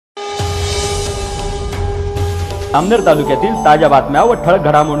जामनेर तालुक्यातील ताज्या बातम्या व ठळक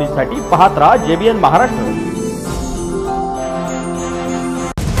घडामोडींसाठी पाहत रहा JBN महाराष्ट्र।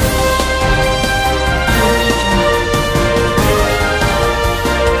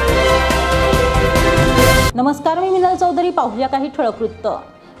 नमस्कार, मी मिनल चौधरी। पाहूया काही ठळक वृत्त।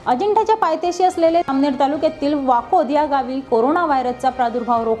 अजिंठ्याच्या पायथ्याशी असलेले जामनेर तालुक्यातील वाकोद या गावी कोरोना व्हायरसचा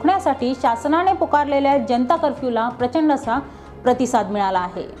प्रादुर्भाव रोखण्यासाठी शासनाने पुकारलेल्या जनता कर्फ्यूला प्रचंड असा प्रतिसाद मिळाला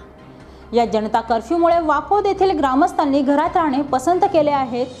आहे। या जनता कर्फ्यूमुळे वाकोद येथील ग्रामस्थांनी घरात राहणे पसंत केले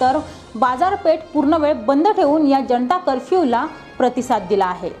आहे, तर बाजारपेठ पूर्ण वेळ बंद ठेवून या जनता कर्फ्यूला प्रतिसाद दिला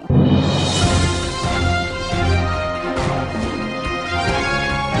आहे।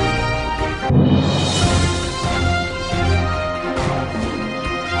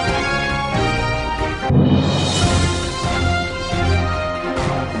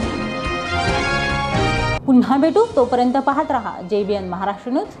 पुन्हा भेटू, तोपर्यंत पाहत रहा JBN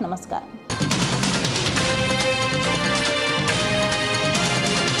महाराष्ट्र न्यूज। नमस्कार।